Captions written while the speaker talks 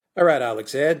All right,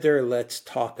 Alexander, let's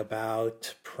talk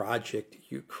about Project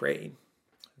Ukraine,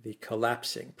 the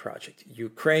collapsing Project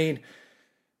Ukraine.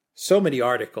 So many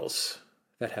articles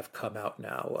that have come out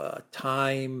now.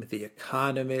 Time, The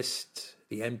Economist,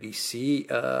 the NBC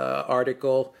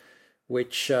article,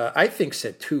 which I think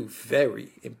said two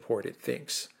very important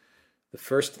things. The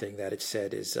first thing that it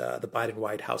said is the Biden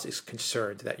White House is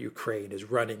concerned that Ukraine is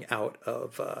running out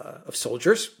of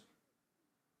soldiers.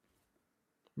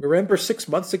 Remember 6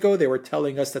 months ago, they were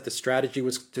telling us that the strategy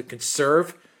was to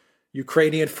conserve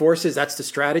Ukrainian forces. That's the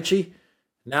strategy.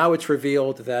 Now it's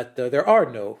revealed that there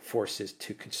are no forces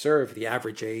to conserve. The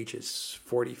average age is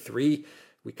 43.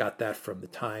 We got that from the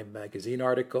Time magazine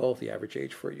article, the average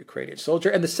age for a Ukrainian soldier.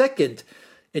 And the second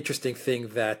interesting thing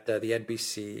that the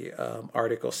NBC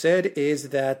article said is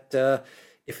that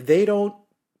if they don't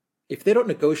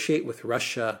negotiate with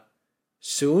Russia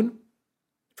soon,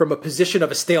 from a position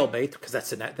of a stalemate, because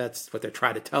that's what they're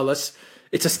trying to tell us.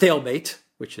 It's a stalemate,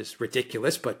 which is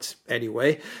ridiculous, but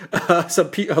anyway,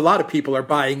 a lot of people are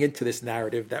buying into this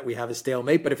narrative that we have a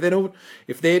stalemate. But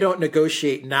if they don't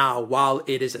negotiate now while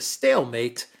it is a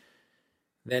stalemate,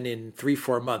 then in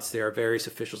 3-4 months there are various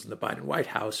officials in the Biden White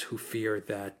House who fear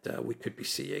that we could be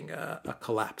seeing a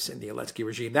collapse in the Zelensky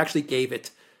regime. They actually gave it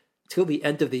till the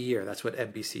end of the year. That's what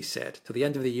NBC said. Till the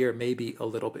end of the year, maybe a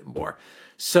little bit more.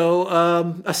 So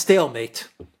a stalemate.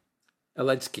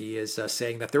 Zelensky is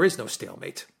saying that there is no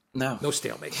stalemate. No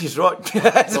stalemate. He's right.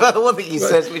 That's about the one thing he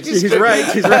says, which is he's true. right.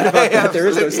 He's right about that. There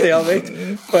is no stalemate.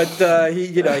 But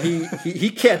he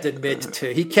can't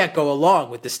he can't go along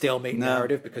with the stalemate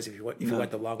narrative, because if he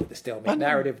went along with the stalemate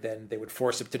narrative, then they would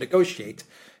force him to negotiate.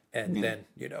 And then,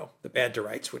 the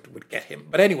Banderites would get him.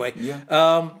 But anyway,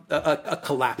 a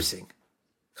collapsing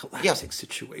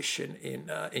situation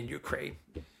in Ukraine.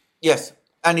 Yes,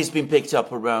 and it's been picked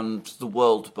up around the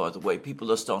world, by the way.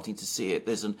 People are starting to see it.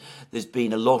 There's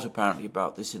been a lot, apparently,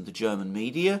 about this in the German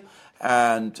media,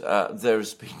 and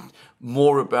there's been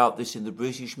more about this in the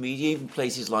British media, even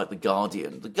places like The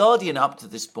Guardian. The Guardian, up to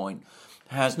this point,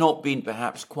 has not been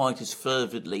perhaps quite as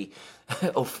fervidly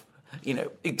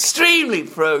extremely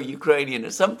pro-Ukrainian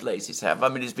as some places have. I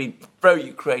mean, it's been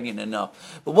pro-Ukrainian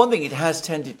enough. But one thing it has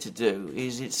tended to do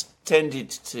is it's tended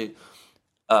to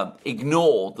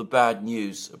ignore the bad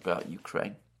news about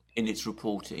Ukraine in its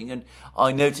reporting. And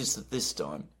I noticed that this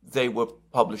time they were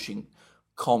publishing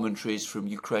commentaries from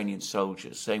Ukrainian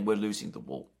soldiers saying we're losing the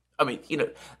war. I mean,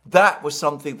 that was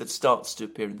something that starts to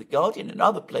appear in The Guardian and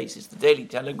other places, the Daily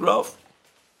Telegraph,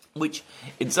 which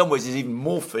in some ways is even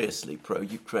more fiercely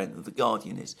pro-Ukraine than The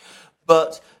Guardian is.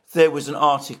 But there was an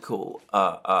article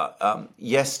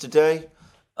yesterday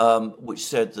which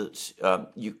said that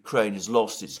Ukraine has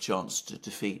lost its chance to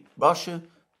defeat Russia,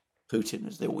 Putin,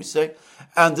 as they always say,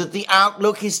 and that the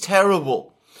outlook is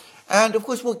terrible. And, of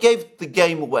course, what gave the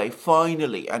game away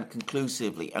finally and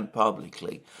conclusively and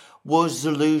publicly was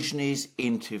Zelensky's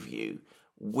interview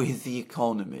with The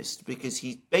Economist, because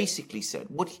he basically said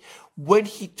when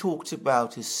he talked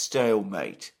about a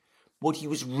stalemate, what he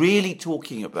was really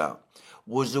talking about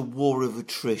was a war of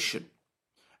attrition.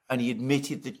 And he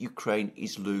admitted that Ukraine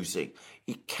is losing.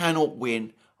 It cannot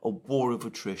win a war of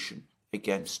attrition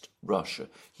against Russia.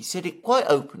 He said it quite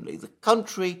openly. The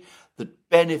country that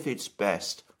benefits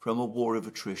best from a war of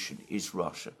attrition is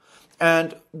Russia.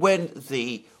 And when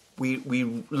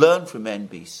we learn from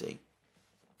NBC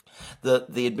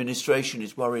that the administration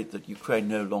is worried that Ukraine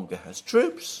no longer has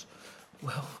troops,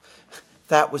 well,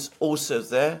 that was also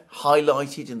there,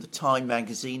 highlighted in the Time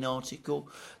magazine article,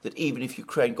 that even if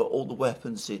Ukraine got all the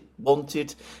weapons it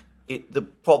wanted, there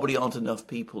probably aren't enough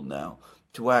people now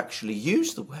to actually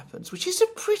use the weapons, which is a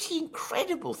pretty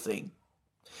incredible thing.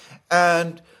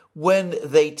 And when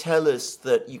they tell us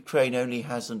that Ukraine only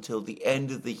has until the end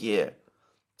of the year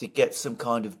to get some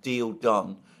kind of deal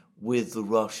done with the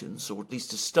Russians, or at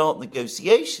least to start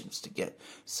negotiations to get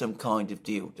some kind of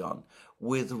deal done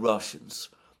with the Russians,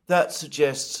 that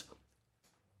suggests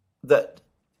that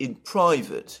in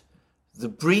private, the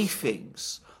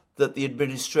briefings that the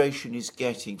administration is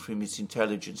getting from its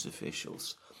intelligence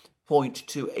officials point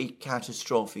to a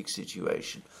catastrophic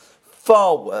situation,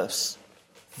 far worse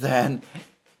than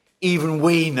even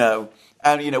we know.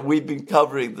 And, we've been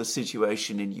covering the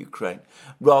situation in Ukraine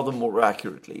rather more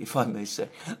accurately, if I may say,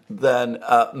 than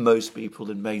most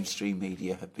people in mainstream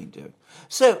media have been doing.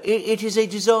 So it is a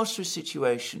disastrous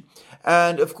situation.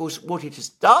 And, of course, what it has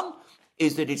done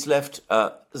is that it's left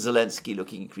Zelensky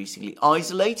looking increasingly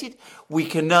isolated. We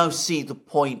can now see the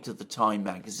point of the Time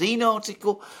magazine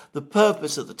article. The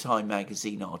purpose of the Time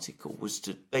magazine article was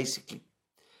to basically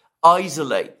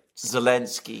isolate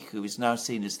Zelensky, who is now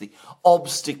seen as the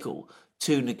obstacle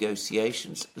to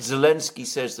negotiations. Zelensky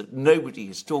says that nobody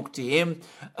has talked to him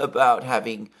about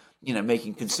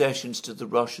making concessions to the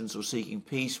Russians or seeking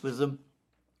peace with them.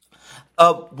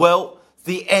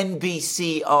 The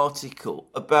NBC article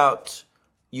about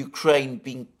Ukraine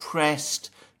being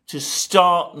pressed to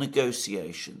start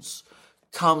negotiations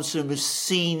comes from a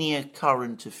senior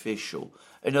current official,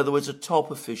 in other words, a top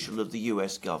official of the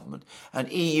US government,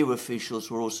 and EU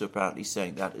officials were also apparently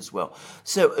saying that as well.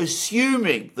 So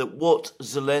assuming that what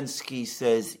Zelensky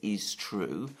says is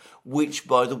true, which,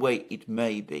 by the way, it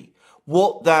may be,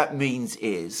 what that means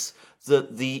is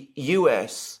that the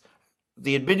US,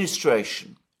 the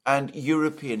administration, and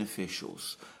European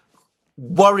officials,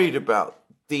 worried about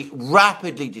the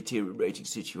rapidly deteriorating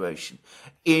situation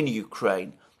in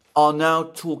Ukraine, are now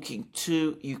talking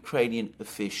to Ukrainian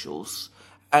officials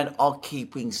and are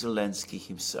keeping Zelensky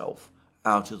himself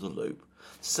out of the loop.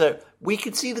 So we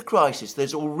can see the crisis.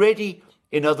 There's already,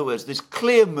 in other words, there's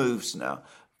clear moves now.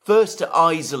 First to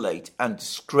isolate and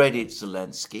discredit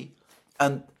Zelensky,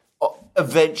 and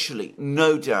eventually,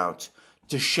 no doubt,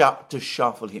 to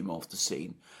shuffle him off the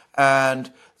scene.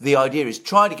 And the idea is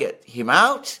try to get him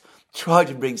out, try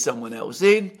to bring someone else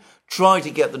in, try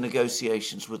to get the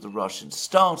negotiations with the Russians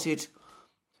started,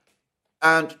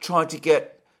 and try to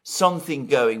get something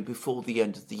going before the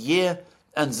end of the year.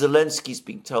 And Zelensky's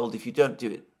being told, if you don't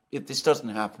do it, if this doesn't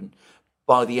happen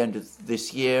by the end of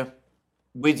this year,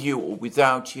 with you or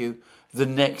without you, the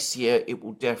next year it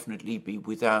will definitely be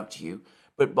without you.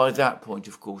 But by that point,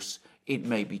 of course, it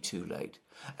may be too late.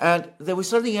 And there was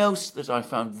something else that I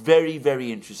found very,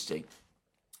 very interesting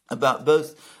about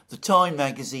both the Time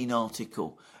magazine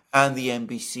article and the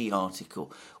NBC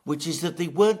article, which is that they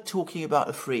weren't talking about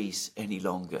a freeze any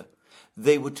longer.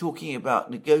 They were talking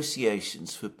about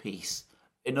negotiations for peace.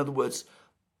 In other words,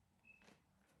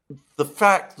 the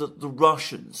fact that the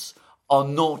Russians are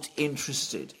not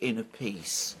interested in a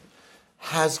peace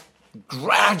has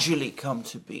gradually come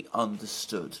to be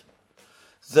understood.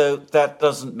 Though that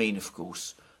doesn't mean, of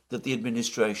course, that the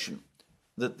administration,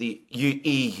 that the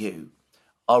EU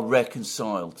are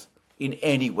reconciled in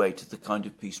any way to the kind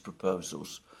of peace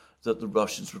proposals that the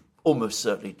Russians would almost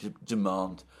certainly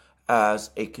demand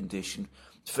as a condition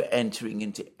for entering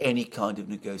into any kind of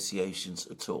negotiations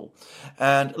at all.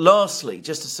 And lastly,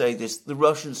 just to say this, the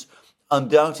Russians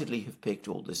undoubtedly have picked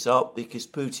all this up because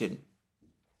Putin,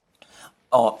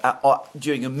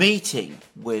 during a meeting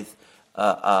with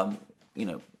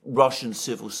Russian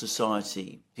civil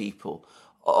society people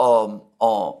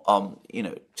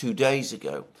 2 days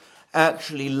ago,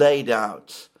 actually laid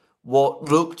out what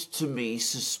looked to me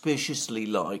suspiciously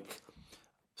like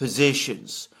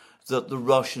positions that the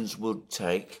Russians would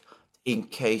take in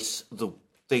case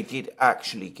they did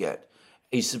actually get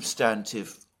a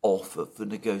substantive offer for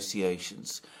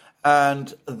negotiations.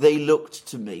 And they looked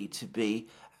to me to be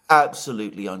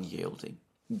absolutely unyielding.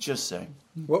 Just saying.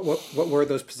 What were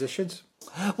those positions?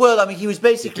 Well, I mean, he was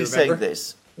basically saying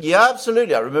this. Yeah,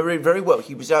 absolutely. I remember it very well.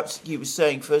 He was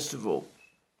saying, first of all,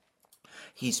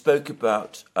 he spoke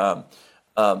about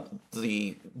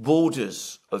the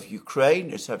borders of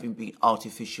Ukraine as having been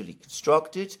artificially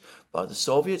constructed by the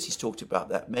Soviets. He's talked about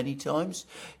that many times.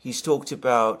 He's talked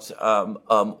about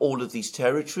all of these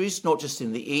territories, not just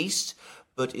in the east,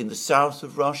 but in the south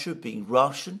of Russia, being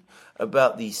Russian,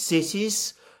 about these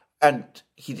cities. And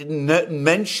he didn't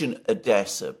mention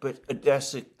Odessa, but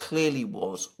Odessa clearly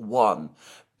was one,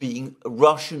 being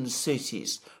Russian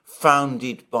cities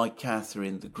founded by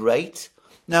Catherine the Great.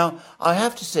 Now, I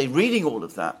have to say, reading all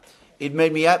of that, it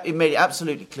made it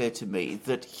absolutely clear to me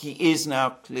that he is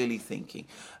now clearly thinking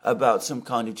about some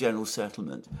kind of general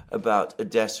settlement about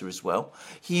Odessa as well.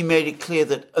 He made it clear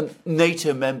that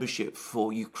NATO membership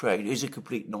for Ukraine is a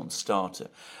complete non-starter.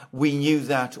 We knew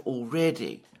that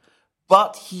already.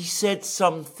 But he said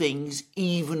some things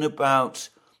even about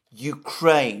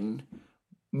Ukraine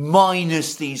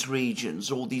minus these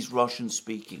regions, all these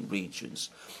Russian-speaking regions.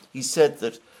 He said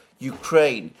that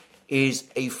Ukraine is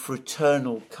a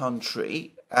fraternal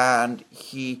country, and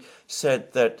he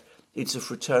said that it's a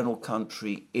fraternal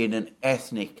country in an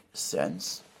ethnic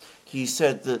sense. He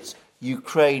said that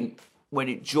Ukraine, when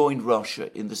it joined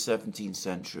Russia in the 17th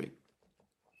century,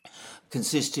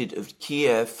 consisted of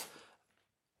Kiev,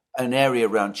 an area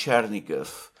around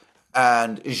Chernigov,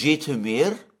 and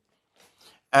Zhytomyr,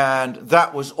 and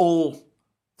that was all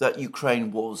that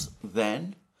Ukraine was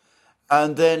then.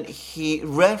 And then he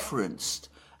referenced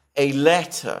a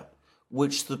letter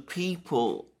which the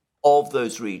people of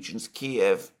those regions,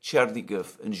 Kiev,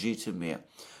 Chernigov, and Zhytomyr,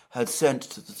 had sent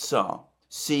to the Tsar,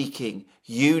 seeking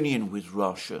union with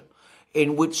Russia,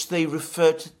 in which they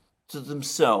referred to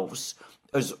themselves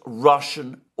as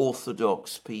Russian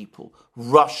Orthodox people.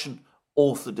 Russian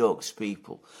Orthodox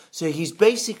people. So he's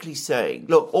basically saying,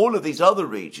 look, all of these other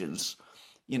regions,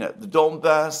 the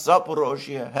Donbass,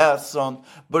 Zaporozhye, Kherson,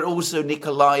 but also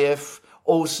Nikolaev,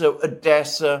 also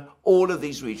Odessa, all of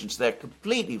these regions, they're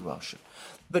completely Russian.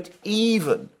 But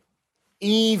even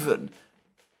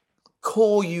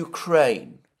core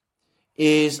Ukraine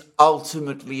is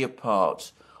ultimately a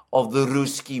part of the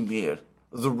Ruski Mir,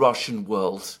 the Russian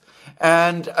world.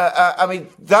 And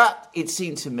that, it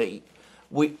seemed to me,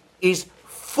 is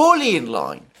fully in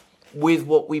line with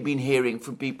what we've been hearing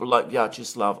from people like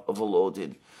Vyacheslav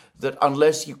Volodin, that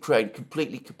unless Ukraine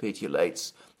completely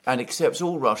capitulates and accepts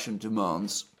all Russian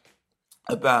demands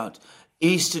about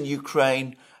eastern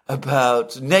Ukraine,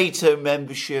 about NATO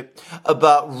membership,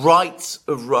 about rights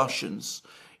of Russians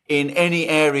in any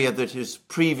area that is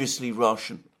previously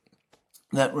Russian,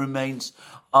 that remains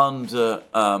under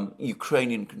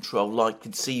Ukrainian control, like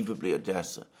conceivably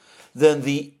Odessa, then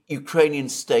the Ukrainian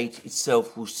state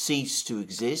itself will cease to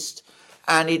exist.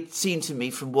 And it seemed to me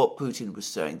from what Putin was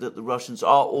saying that the Russians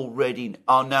are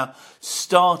now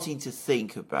starting to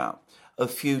think about a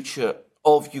future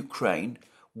of Ukraine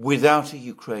without a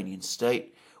Ukrainian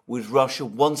state, with Russia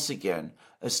once again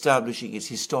establishing its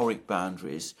historic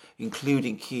boundaries,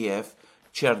 including Kiev,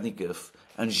 Chernigov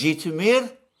and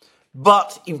Zhytomyr.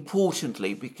 But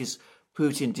importantly, because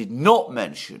Putin did not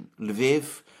mention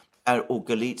Lviv or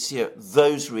Galicia,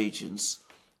 those regions,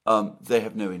 they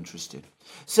have no interest in.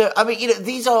 So,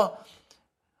 these are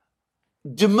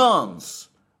demands,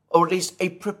 or at least a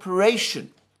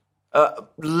preparation,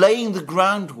 laying the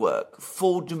groundwork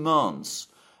for demands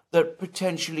that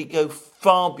potentially go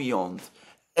far beyond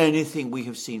anything we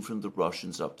have seen from the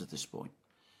Russians up to this point.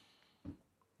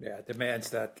 Yeah, demands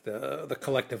that the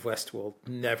collective West will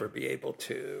never be able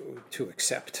to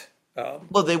accept.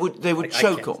 Well, they would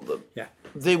choke on them. Yeah,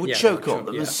 they would choke on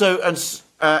them,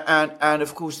 yeah. and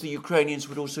of course the Ukrainians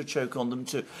would also choke on them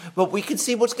too. But we can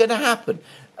see what's going to happen.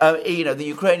 The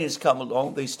Ukrainians come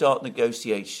along, they start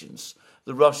negotiations.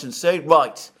 The Russians say,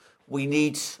 right, we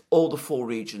need all the four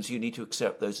regions. You need to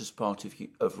accept those as part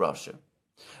of Russia.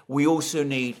 We also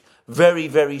need very,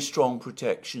 very strong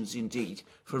protections indeed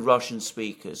for Russian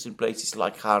speakers in places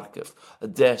like Kharkiv,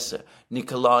 Odessa,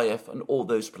 Nikolaev, and all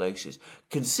those places.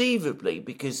 Conceivably,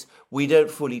 because we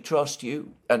don't fully trust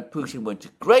you, and Putin went to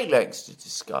great lengths to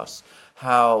discuss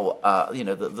how,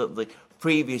 the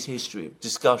previous history of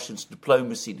discussions,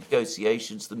 diplomacy,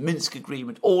 negotiations, the Minsk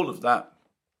agreement, all of that,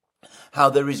 how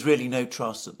there is really no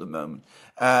trust at the moment,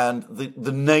 and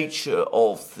the nature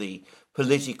of the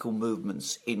political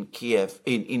movements in Kiev,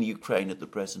 in Ukraine at the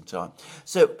present time.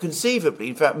 So conceivably,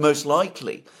 in fact, most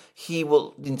likely, he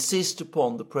will insist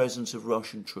upon the presence of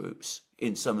Russian troops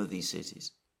in some of these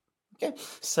cities. Okay?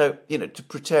 So, to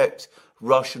protect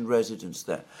Russian residents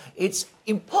there. It's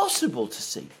impossible to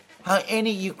see how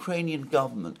any Ukrainian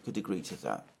government could agree to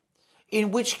that.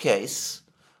 In which case,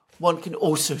 one can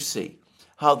also see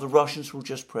how the Russians will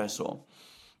just press on.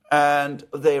 And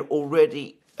they're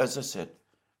already, as I said,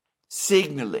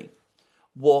 signalling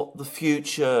what the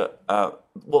future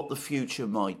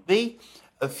might be,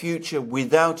 a future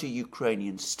without a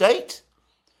Ukrainian state,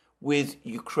 with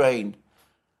Ukraine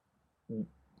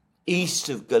east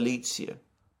of Galicia,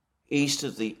 east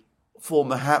of the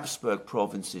former Habsburg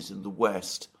provinces in the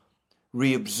west,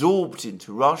 reabsorbed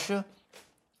into Russia,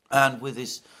 and with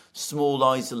this small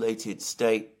isolated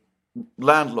state,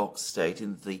 landlocked state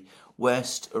in the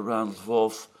west around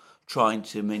Lvov, trying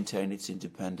to maintain its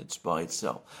independence by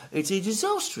itself. It's a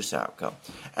disastrous outcome.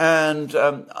 And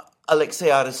Alexei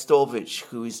Arestovich,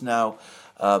 who is now,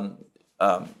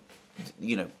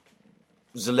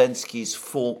 Zelensky's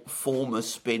former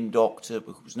spin doctor,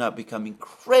 who's now become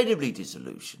incredibly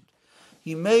disillusioned,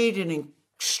 he made an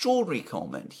extraordinary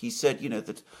comment. He said,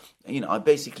 that I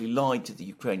basically lied to the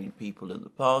Ukrainian people in the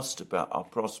past about our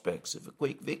prospects of a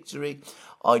quick victory.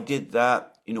 I did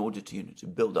that in order to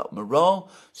build up morale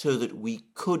so that we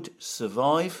could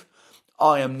survive.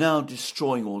 I am now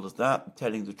destroying all of that,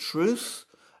 telling the truth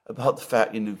about the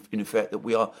fact, in effect, that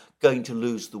we are going to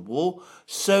lose the war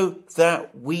so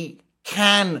that we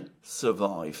can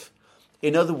survive.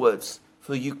 In other words,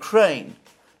 for Ukraine,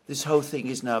 this whole thing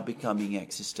is now becoming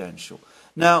existential.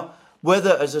 Now,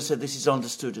 whether, as I said, this is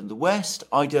understood in the West,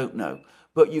 I don't know.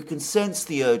 But you can sense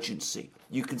the urgency.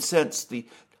 You can sense the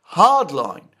hard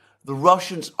line the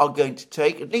Russians are going to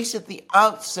take, at least at the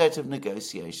outset of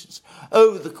negotiations.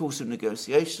 Over the course of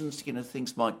negotiations,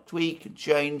 things might tweak and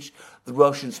change. The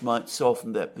Russians might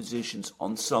soften their positions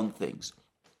on some things.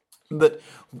 But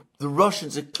the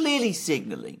Russians are clearly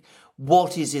signalling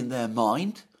what is in their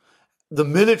mind, the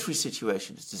military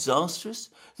situation is disastrous.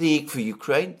 For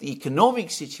Ukraine, the economic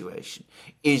situation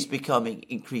is becoming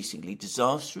increasingly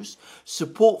disastrous.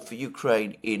 Support for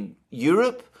Ukraine in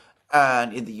Europe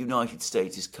and in the United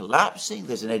States is collapsing.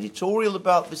 There's an editorial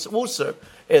about this also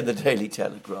in the Daily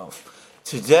Telegraph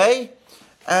today.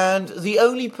 And the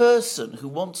only person who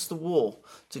wants the war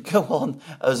to go on,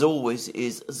 as always,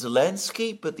 is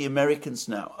Zelensky. But the Americans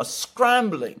now are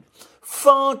scrambling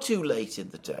far too late in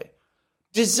the day,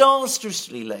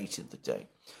 disastrously late in the day,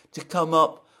 to come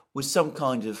up with some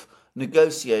kind of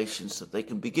negotiations that they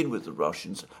can begin with the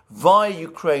Russians via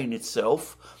Ukraine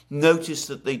itself. Notice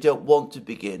that they don't want to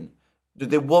begin.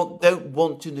 Don't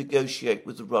want to negotiate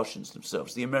with the Russians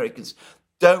themselves. The Americans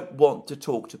don't want to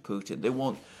talk to Putin. They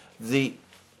want the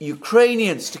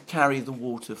Ukrainians to carry the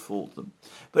water for them.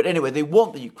 But anyway, they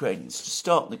want the Ukrainians to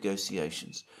start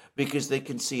negotiations because they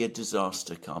can see a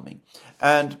disaster coming.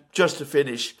 And just to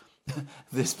finish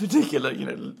this particular,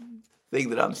 thing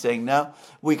that I'm saying now,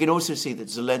 we can also see that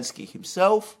Zelensky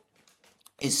himself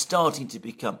is starting to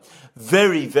become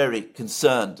very, very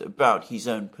concerned about his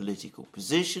own political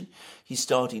position. He's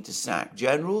starting to sack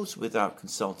generals without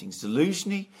consulting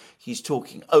Zelensky. He's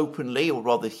talking openly, or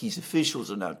rather his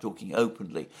officials are now talking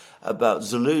openly about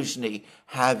Zelensky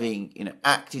having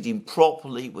acted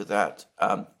improperly with that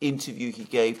interview he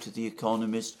gave to The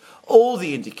Economist. All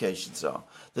the indications are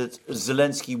that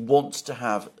Zelensky wants to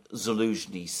have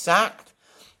Zelensky sacked,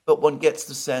 but one gets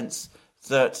the sense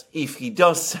that if he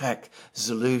does sack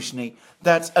Zelensky,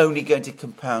 that's only going to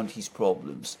compound his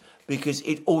problems, because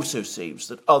it also seems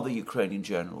that other Ukrainian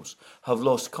generals have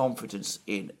lost confidence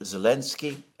in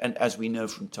Zelensky, and as we know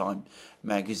from Time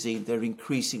magazine, they're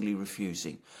increasingly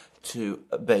refusing to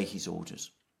obey his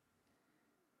orders.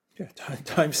 Yeah,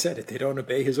 Time said it. They don't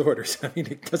obey his orders. I mean,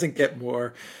 it doesn't get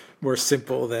more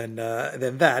simple than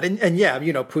that. And yeah,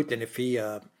 Putin,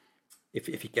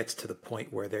 if he gets to the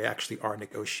point where they actually are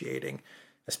negotiating,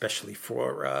 especially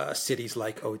for cities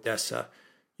like Odessa,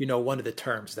 one of the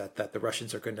terms that the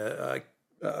Russians are going to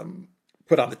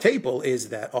put on the table is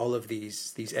that all of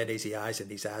these NAZIs and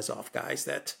these Azov guys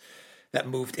that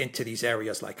moved into these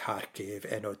areas like Kharkiv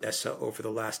and Odessa over the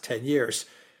last 10 years,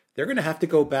 they're going to have to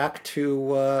go back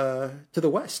to the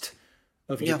west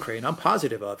of Ukraine. I'm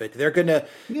positive of it. They're going to,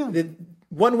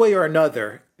 one way or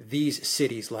another, these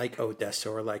cities like Odessa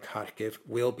or like Kharkiv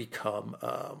will become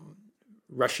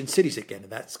Russian cities again.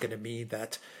 And that's going to mean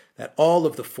that all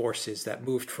of the forces that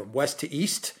moved from west to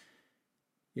east,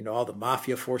 all the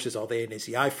mafia forces, all the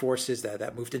NAZI forces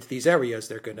that moved into these areas,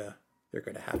 they're going to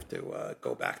have to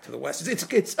go back to the west.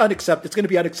 It's unacceptable. It's going to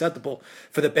be unacceptable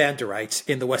for the Banderites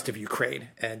in the west of Ukraine,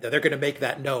 and they're going to make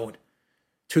that known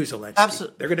to Zelensky.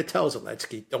 Absolutely. They're going to tell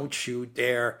Zelensky, "Don't you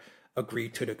dare agree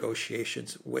to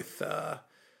negotiations with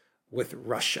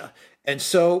Russia." And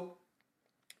so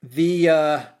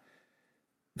the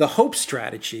hope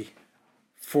strategy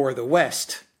for the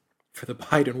West, for the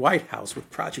Biden White House with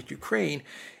Project Ukraine,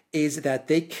 is that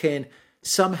they can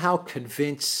somehow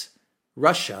convince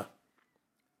Russia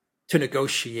to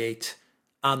negotiate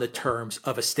on the terms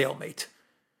of a stalemate.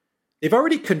 They've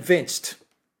already convinced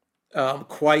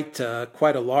quite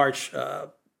a large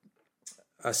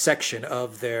section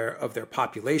of their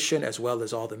population, as well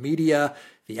as all the media,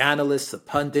 the analysts, the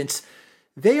pundits.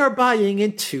 They are buying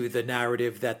into the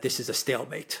narrative that this is a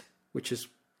stalemate, which is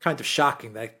kind of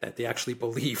shocking that they actually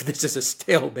believe this is a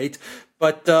stalemate.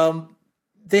 But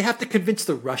they have to convince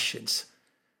the Russians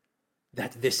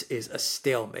that this is a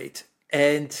stalemate.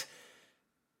 And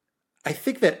I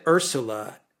think that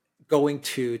Ursula going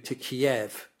to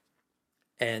Kiev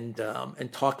and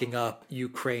talking up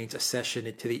Ukraine's accession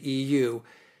into the EU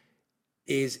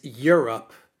is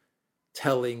Europe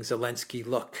telling Zelensky,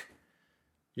 look,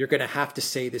 you're going to have to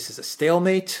say this is a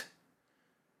stalemate.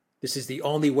 This is the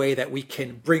only way that we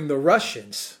can bring the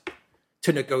Russians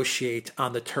to negotiate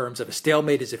on the terms of a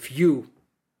stalemate, is if you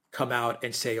come out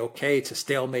and say, okay, it's a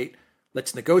stalemate,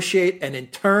 let's negotiate. And in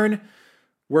turn,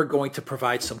 we're going to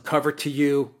provide some cover to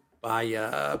you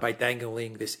by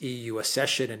dangling this EU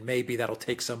accession, and maybe that'll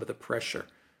take some of the pressure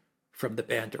from the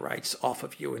Banderites off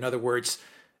of you. In other words,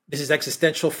 this is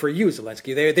existential for you,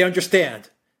 Zelensky. They understand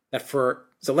that for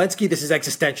Zelensky, this is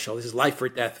existential. This is life or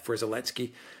death for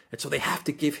Zelensky. And so they have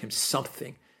to give him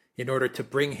something in order to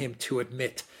bring him to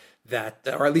admit that,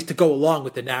 or at least to go along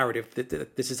with the narrative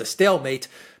that this is a stalemate,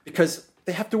 because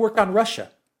they have to work on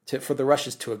Russia for the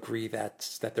Russians to agree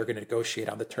that they're going to negotiate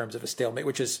on the terms of a stalemate,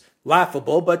 which is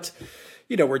laughable. But,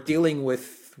 we're dealing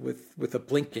with with a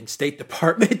Blinken State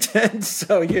Department, and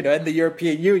so and the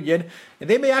European Union, and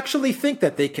they may actually think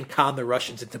that they can con the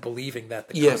Russians into believing that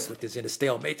the conflict is in a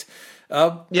stalemate.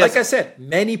 Like I said,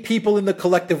 many people in the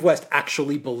collective West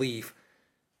actually believe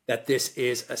that this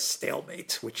is a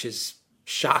stalemate, which is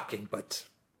shocking, but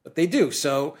they do.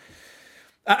 So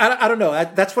I don't know.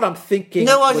 That's what I'm thinking.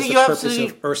 No, I was think the you're purpose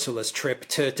absolutely of Ursula's trip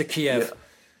to Kiev. Yeah.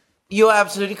 You're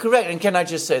absolutely correct. And can I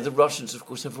just say, the Russians, of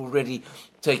course, have already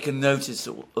taken notice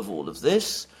of all of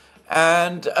this,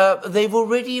 and they've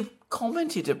already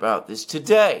commented about this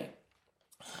today.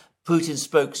 Putin's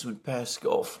spokesman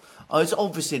Peskov, it's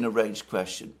obviously an arranged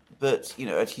question, but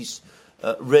at his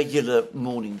regular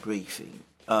morning briefing,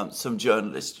 some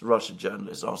Russian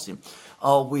journalists, asked him,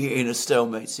 "Are we in a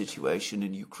stalemate situation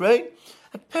in Ukraine?"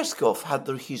 And Peskov had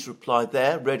his reply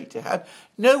there, ready to hand.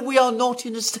 No, we are not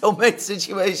in a stalemate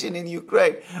situation in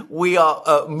Ukraine. We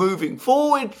are moving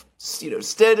forward,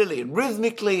 steadily and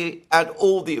rhythmically, and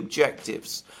all the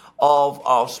objectives of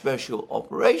our special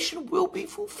operation will be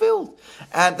fulfilled.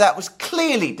 And that was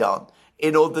clearly done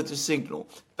in order to signal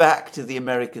back to the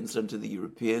Americans and to the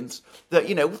Europeans that,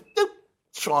 don't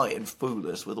try and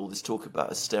fool us with all this talk about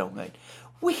a stalemate.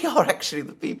 We are actually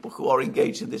the people who are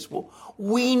engaged in this war.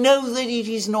 We know that it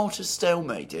is not a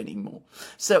stalemate anymore.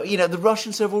 So, the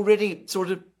Russians have already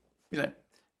sort of,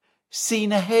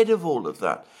 seen ahead of all of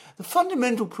that. The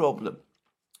fundamental problem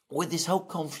with this whole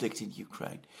conflict in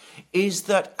Ukraine is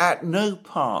that at no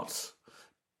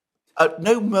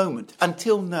moment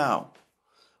until now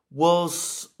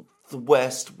was the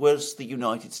West, was the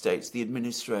United States, the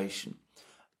administration,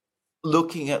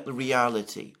 looking at the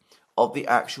reality of the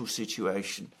actual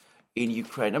situation in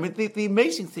Ukraine. I mean, the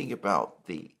amazing thing about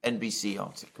the NBC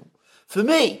article, for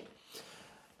me,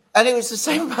 and it was the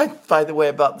same, by the way,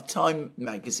 about the Time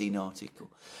magazine article,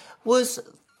 was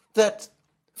that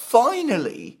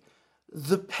finally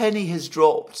the penny has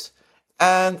dropped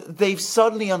and they've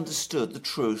suddenly understood the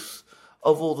truth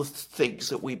of all the things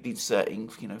that we've been saying,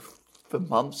 for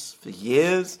months, for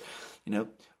years.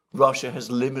 Russia has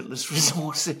limitless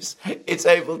resources. It's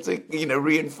able to,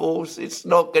 reinforce. It's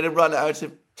not going to run out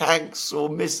of tanks or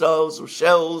missiles or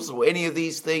shells or any of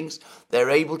these things. They're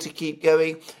able to keep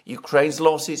going. Ukraine's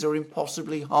losses are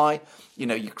impossibly high.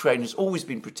 Ukraine has always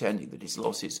been pretending that its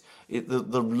losses,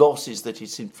 the losses that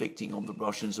it's inflicting on the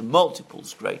Russians are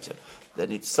multiples greater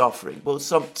than it's suffering. Well,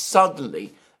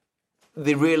 suddenly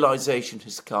the realization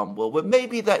has come, well,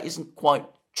 maybe that isn't quite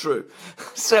true.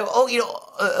 So,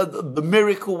 the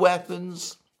miracle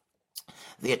weapons,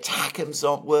 the ATACMS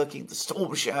aren't working, the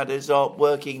Storm Shadows aren't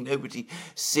working, nobody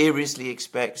seriously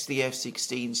expects the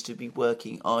F-16s to be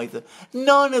working either.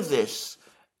 None of this,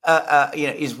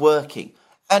 is working.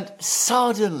 And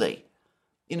suddenly,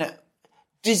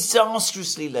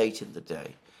 disastrously late in the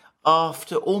day,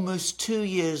 after almost 2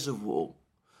 years of war,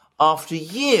 after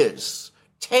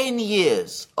 10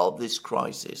 years of this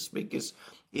crisis, because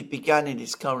it began in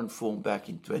its current form back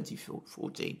in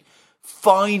 2014.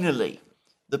 Finally,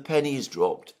 the penny has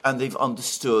dropped and they've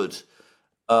understood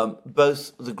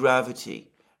both the gravity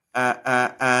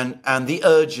and the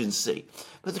urgency.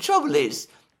 But the trouble is,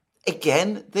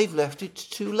 again, they've left it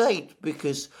too late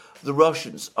because the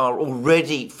Russians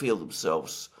already feel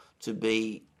themselves to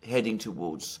be heading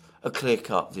towards a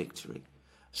clear-cut victory.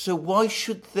 So why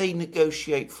should they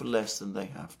negotiate for less than they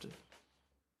have to?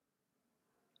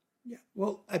 Yeah,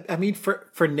 well, I mean,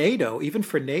 for NATO, even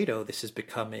for NATO, this is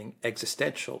becoming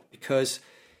existential because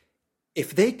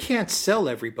if they can't sell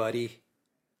everybody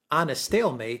on a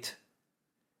stalemate,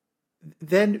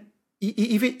 then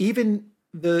even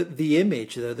the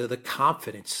image, the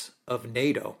confidence of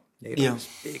NATO's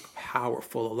big,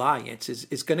 powerful alliance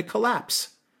is going to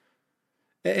collapse.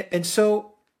 And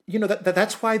so,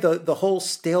 that's why the whole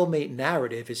stalemate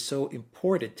narrative is so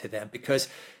important to them, because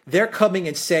they're coming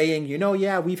and saying,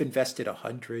 we've invested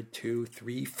 100, 2,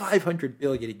 3, 500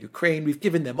 billion in Ukraine. We've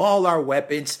given them all our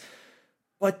weapons.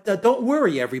 But don't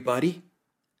worry, everybody.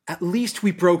 At least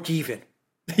we broke even.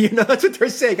 That's what they're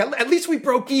saying. At least we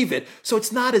broke even. So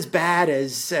it's not as bad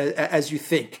as you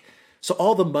think. So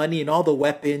all the money and all the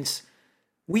weapons,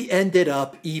 we ended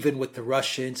up even with the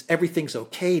Russians. Everything's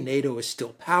okay. NATO is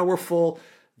still powerful.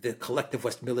 The collective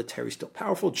West military is still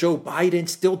powerful. Joe Biden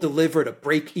still delivered a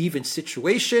break-even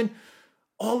situation.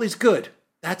 All is good.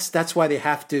 That's why they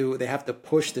have to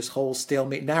push this whole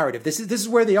stalemate narrative. This is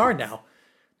where they are now.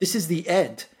 This is the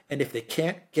end. And if they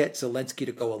can't get Zelensky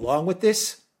to go along with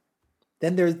this,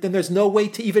 then there's no way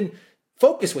to even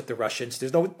focus with the Russians.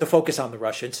 There's no way to focus on the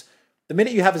Russians. The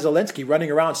minute you have Zelensky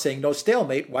running around saying no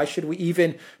stalemate, why should we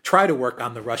even try to work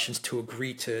on the Russians to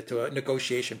agree to a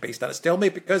negotiation based on a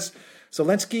stalemate? Because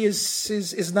Zelensky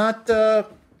is not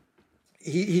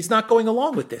he's not going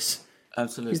along with this.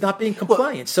 Absolutely. He's not being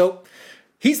compliant. So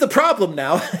he's the problem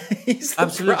now. He's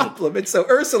the problem. And so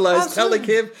Ursula is telling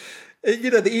him,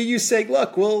 the EU saying,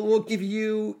 look, we'll give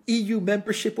you EU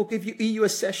membership. We'll give you EU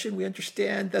accession. We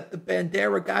understand that the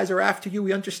Bandera guys are after you.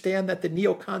 We understand that the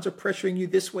neocons are pressuring you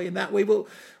this way and that way. We'll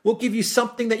give you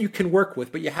something that you can work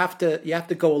with, but you have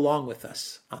to go along with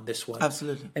us on this one.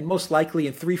 Absolutely. And most likely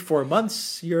in 3-4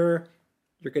 months, you're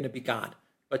going to be gone.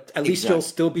 But at least you'll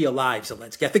still be alive,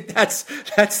 Zelensky. I think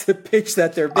that's the pitch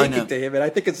that they're making to him. And I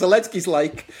think Zelensky's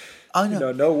like, I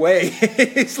know. No way.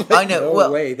 He's like, I know.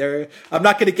 No way. I'm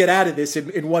not going to get out of this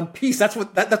in one piece. That's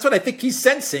what I think he's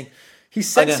sensing. He's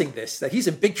sensing this, that he's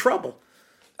in big trouble.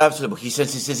 Absolutely. He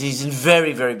senses he's in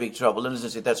very, very big trouble. And as I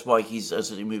said, that's why he's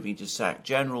moving to sack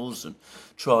generals and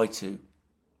try to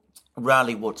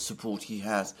rally what support he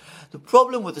has. The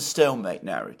problem with the stalemate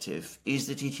narrative is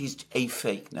that it is a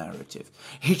fake narrative.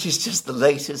 It is just the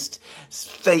latest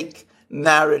fake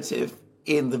narrative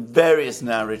in the various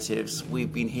narratives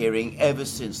we've been hearing ever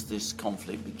since this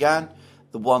conflict began,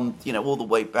 the one, all the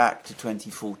way back to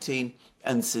 2014,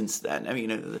 and since then. I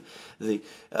mean, it's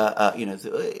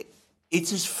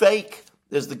as fake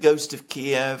as the ghost of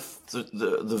Kiev,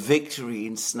 the victory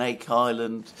in Snake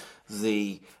Island,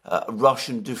 the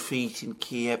Russian defeat in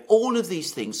Kiev. All of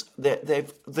these things,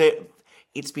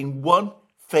 it's been one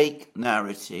fake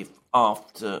narrative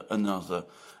after another.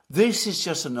 This is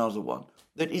just another one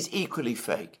that is equally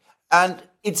fake, and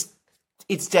it's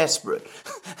desperate.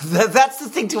 That's the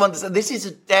thing to understand. This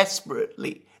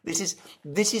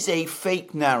is a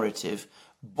fake narrative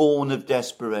born of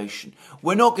desperation.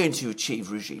 We're not going to achieve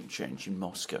regime change in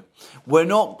Moscow. We're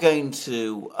not going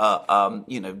to,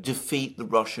 defeat the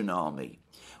Russian army.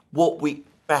 What we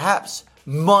perhaps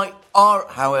are,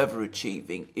 however,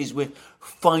 achieving is we're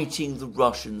fighting the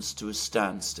Russians to a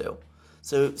standstill.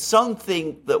 So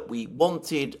something that we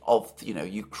wanted of,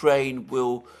 Ukraine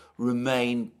will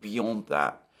remain beyond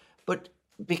that. But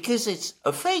because it's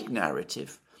a fake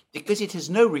narrative, because it has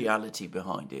no reality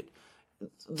behind it,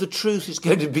 the truth is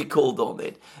going to be called on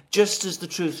it, just as the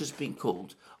truth has been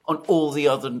called on all the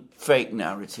other fake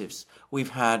narratives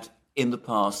we've had in the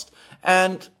past.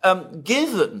 And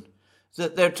given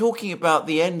that they're talking about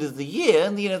the end of the year,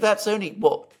 and, that's only,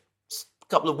 a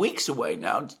couple of weeks away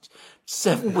now,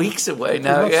 7 weeks away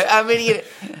now.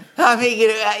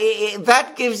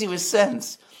 That gives you a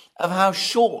sense of how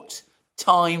short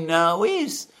time now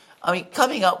is. I mean,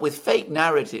 coming up with fake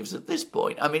narratives at this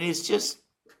point, it's just,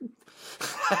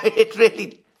 it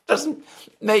really doesn't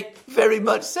make very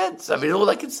much sense. All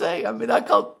I can say, I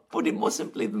can't put it more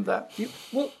simply than that.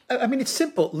 It's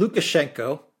simple.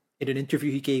 Lukashenko, in an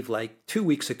interview he gave 2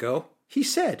 weeks ago, he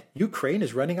said Ukraine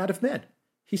is running out of men.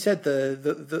 He said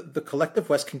the collective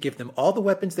West can give them all the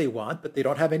weapons they want, but they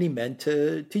don't have any men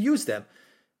to use them.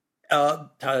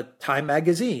 Time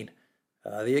Magazine,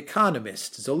 The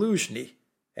Economist, Zaluzhny,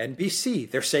 NBC,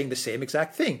 they're saying the same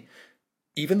exact thing.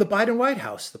 Even the Biden White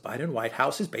House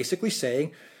is basically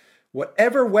saying,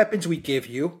 whatever weapons we give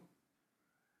you,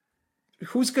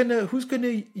 who's gonna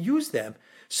use them?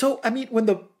 So when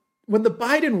a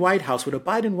Biden White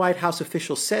House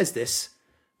official says this,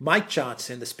 Mike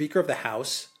Johnson, the Speaker of the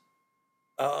House,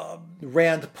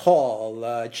 Rand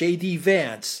Paul, J.D.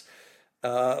 Vance,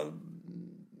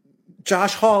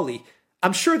 Josh Hawley,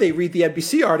 I'm sure they read the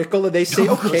NBC article and they say,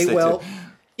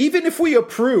 even if we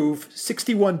approve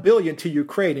 $61 billion to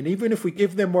Ukraine, and even if we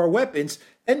give them more weapons,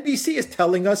 NBC is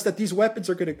telling us that these weapons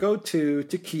are going to go to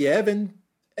Kiev, and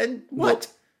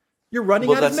what? You're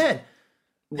running out of men.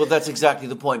 Well, that's exactly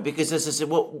the point, because as I said,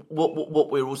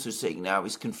 what we're also seeing now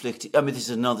is conflicting. This is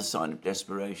another sign of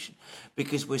desperation,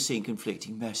 because we're seeing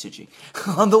conflicting messaging.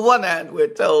 On the one hand, we're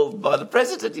told by the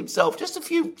president himself,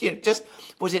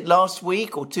 was it last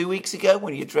week or 2 weeks ago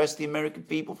when he addressed the American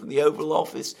people from the Oval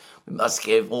Office, we must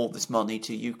give all this money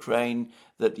to Ukraine,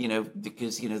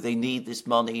 because they need this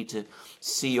money to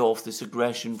see off this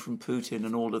aggression from Putin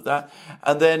and all of that.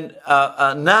 And then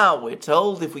now we're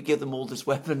told if we give them all this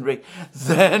weaponry,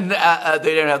 then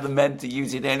they don't have the men to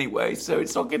use it anyway, so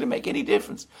it's not going to make any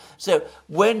difference. So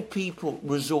when people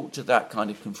resort to that kind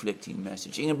of conflicting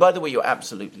messaging, and by the way, you're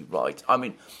absolutely right.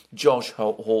 Josh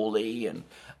Hawley and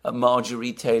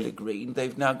Marjorie Taylor Greene,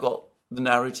 they've now got the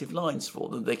narrative lines for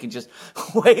them. They can just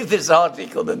wave this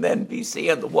article in NBC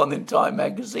and the one in Time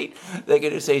magazine. They're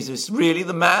going to say, is this really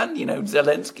the man,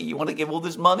 Zelensky, you want to give all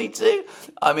this money to?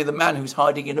 I mean, the man who's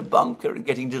hiding in a bunker and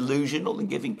getting delusional and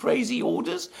giving crazy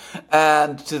orders,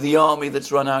 and to the army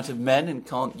that's run out of men and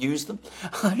can't use them.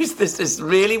 Is this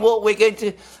really what we're going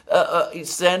to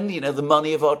send, the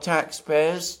money of our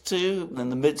taxpayers to in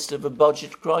the midst of a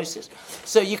budget crisis?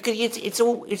 So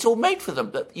it's all made for them.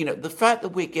 But, the fact that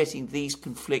we're getting these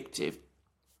conflicting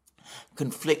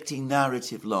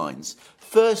narrative lines,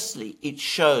 firstly, it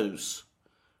shows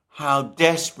how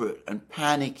desperate and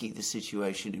panicky the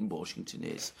situation in Washington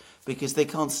is, because they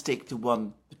can't stick to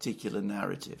one particular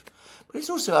narrative. But it's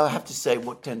also, I have to say,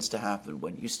 what tends to happen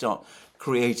when you start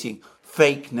creating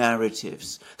fake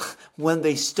narratives. When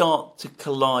they start to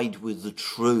collide with the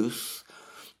truth,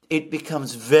 it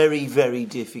becomes very, very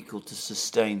difficult to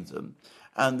sustain them.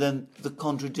 And then the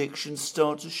contradictions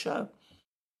start to show.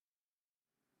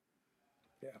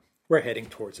 Yeah, we're heading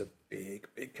towards a big,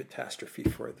 big catastrophe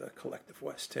for the collective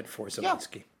West and for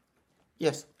Zelensky.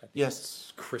 Yeah. Yes.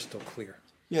 It's crystal clear.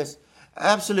 Yes,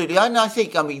 absolutely. And I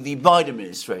think, the Biden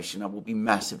administration will be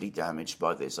massively damaged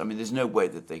by this. There's no way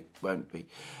that they won't be.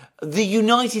 The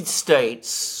United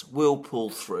States will pull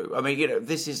through.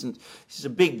 This is a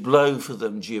big blow for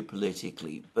them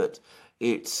geopolitically, but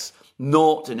it's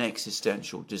not an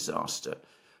existential disaster.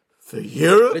 For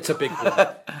Europe, it's a big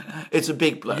blow. It's a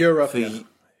big blow. Europe,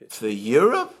 for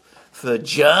Europe, for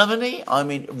Germany.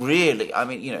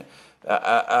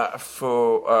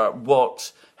 For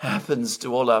what happens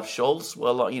to Olaf Scholz?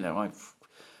 Well,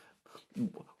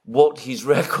 what his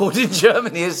record in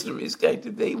German history is going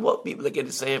to be, what people are going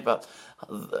to say about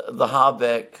the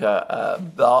Habeck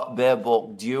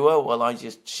Baerbock duo. Well, I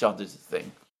just shudder to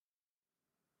think.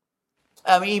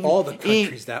 All the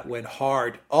countries that went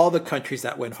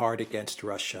hard against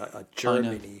Russia,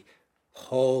 Germany,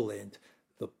 Poland,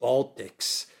 the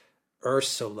Baltics,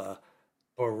 Ursula,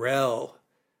 Borrell,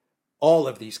 all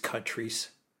of these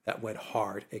countries that went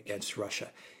hard against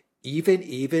Russia,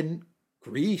 even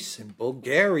Greece and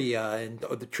Bulgaria and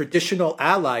the traditional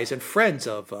allies and friends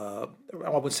of, I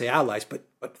wouldn't say allies, but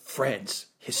friends,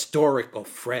 historical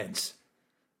friends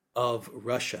of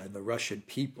Russia and the Russian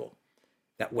people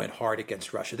that went hard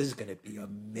against Russia. This is going to be a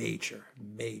major,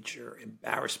 major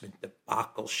embarrassment,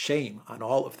 debacle, shame on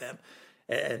all of them.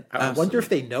 And I wonder if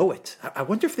they know it. I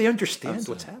wonder if they understand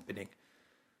what's happening.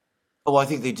 Oh, I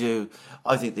think they do.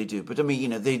 But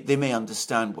they may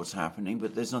understand what's happening,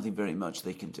 but there's nothing very much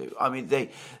they can do.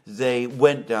 They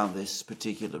went down this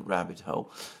particular rabbit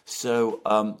hole. So,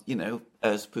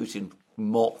 as Putin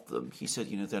mocked them, he said,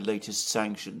 their latest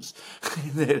sanctions,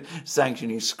 they're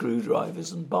sanctioning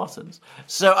screwdrivers and buttons.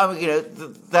 So,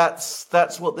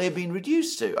 that's what they've been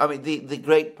reduced to. The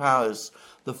great powers,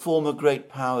 the former great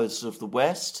powers of the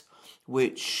West,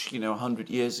 which, 100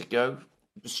 years ago,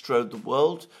 bestrode the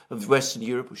world, of Western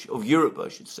Europe, of Europe, I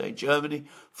should say, Germany,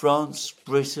 France,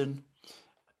 Britain,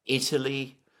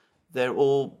 Italy, they're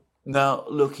all now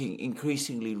looking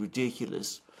increasingly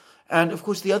ridiculous. And of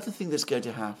course, the other thing that's going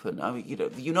to happen,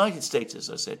 the United States, as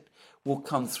I said, will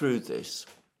come through this.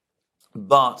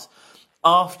 But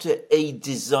after a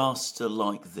disaster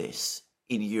like this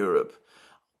in Europe,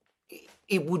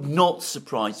 it would not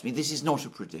surprise me, this is not a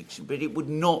prediction, but it would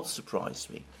not surprise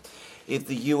me if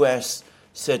the US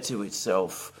said to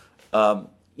itself,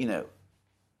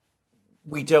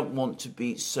 we don't want to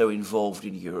be so involved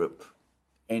in Europe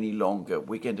any longer.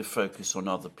 We're going to focus on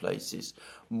other places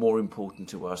more important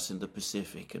to us in the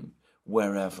Pacific and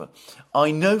wherever.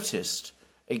 I noticed,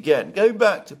 again, going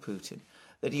back to Putin,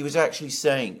 that he was actually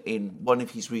saying in one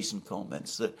of his recent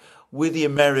comments that with the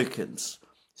Americans,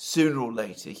 sooner or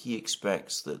later, he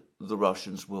expects that the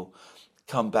Russians will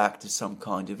come back to some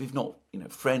kind of, if not,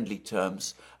 friendly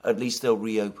terms, at least they'll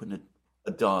reopen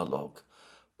a dialogue.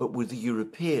 But with the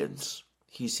Europeans,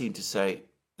 he seemed to say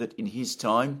that in his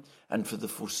time and for the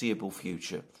foreseeable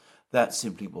future, that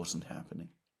simply wasn't happening.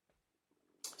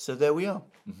 So there we are.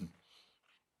 Mm-hmm.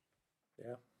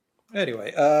 Yeah.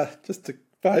 Anyway, just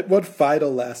one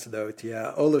final last note.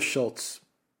 Yeah, Olaf Scholz,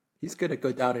 he's going to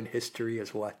go down in history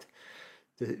as what?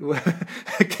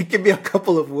 Give me a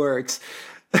couple of words.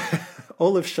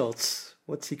 Olaf Scholz,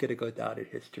 what's he going to go down in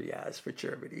history as for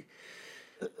Germany?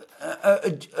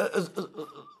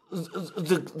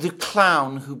 The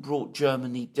clown who brought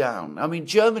Germany down.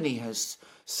 Germany has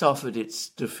suffered its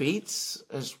defeats,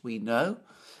 as we know,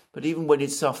 but even when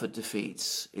it suffered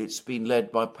defeats, it's been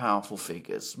led by powerful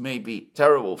figures, maybe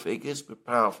terrible figures, but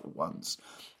powerful ones.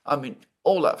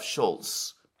 Olaf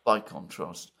Scholz, by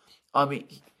contrast, an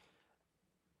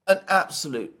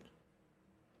absolute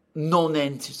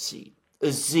non-entity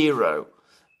a zero.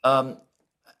 You're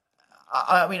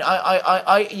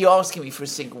asking me for a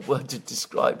single word to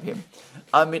describe him.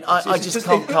 I mean, I just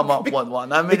can't come up with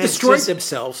one. I mean, they destroyed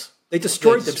themselves. They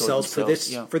destroyed themselves for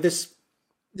this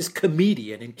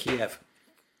comedian in Kiev.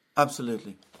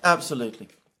 Absolutely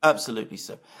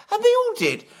so. And they all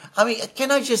did. I mean,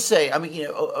 can I just say, Olaf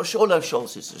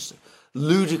Scholz is just a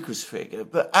ludicrous figure,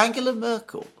 but Angela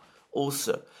Merkel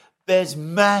also bears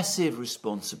massive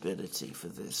responsibility for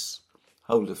this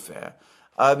whole affair.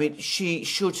 I mean, she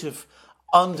should have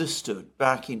understood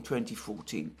back in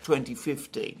 2014,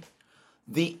 2015,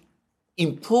 the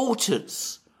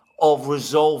importance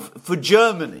for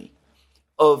Germany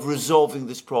of resolving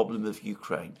this problem of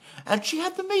Ukraine. And she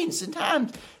had the means in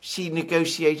hand. She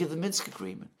negotiated the Minsk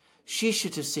agreement. She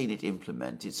should have seen it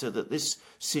implemented so that this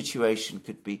situation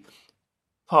could be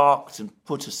parked and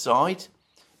put aside.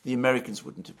 The Americans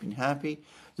wouldn't have been happy.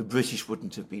 The British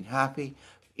wouldn't have been happy.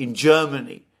 In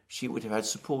Germany, she would have had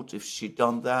support if she'd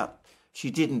done that. She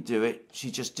didn't do it.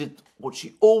 She just did what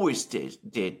she always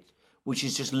did, which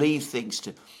is just leave things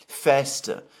to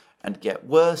fester and get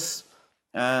worse.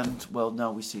 And, well,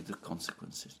 now we see the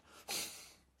consequences.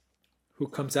 Who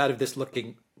comes out of this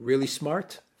looking really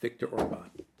smart? Viktor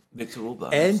Orban. Viktor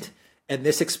Orban. And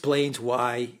this explains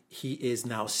why he is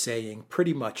now saying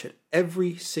pretty much at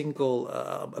every single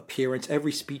appearance,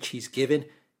 every speech he's given,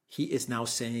 he is now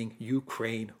saying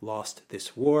Ukraine lost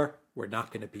this war. We're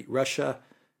not going to beat Russia.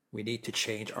 We need to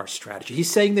change our strategy. He's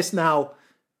saying this now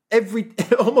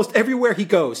almost everywhere he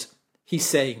goes. He's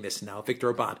saying this now, Viktor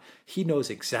Orban. He knows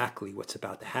exactly what's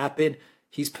about to happen.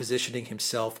 He's positioning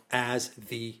himself as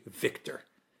the victor.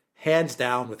 Hands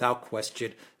down, without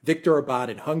question. Viktor Orban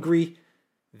in Hungary,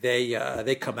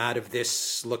 they come out of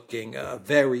this looking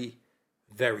very,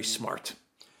 very smart.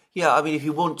 Yeah, I mean, if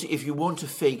you want a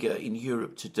figure in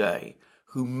Europe today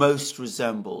who most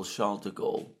resembles Charles de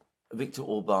Gaulle, Viktor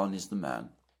Orban is the man.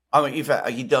 I mean, in fact,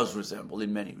 he does resemble,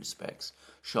 in many respects,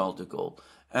 Charles de Gaulle.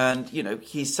 And,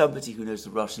 he's somebody who knows the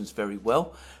Russians very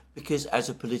well because as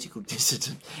a political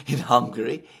dissident in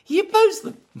Hungary, he opposed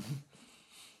them.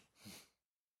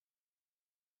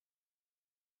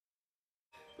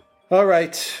 All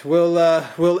right, we'll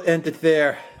end it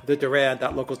there.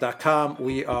 TheDuran.locals.com.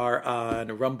 We are on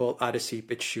Rumble, Odyssey,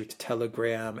 BitChute,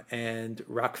 Telegram, and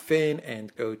Rockfin.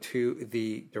 And go to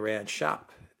the Duran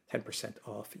shop. 10%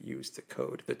 off. Use the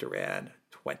code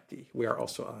TheDuran20. We are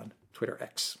also on Twitter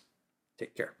X.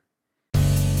 Take care.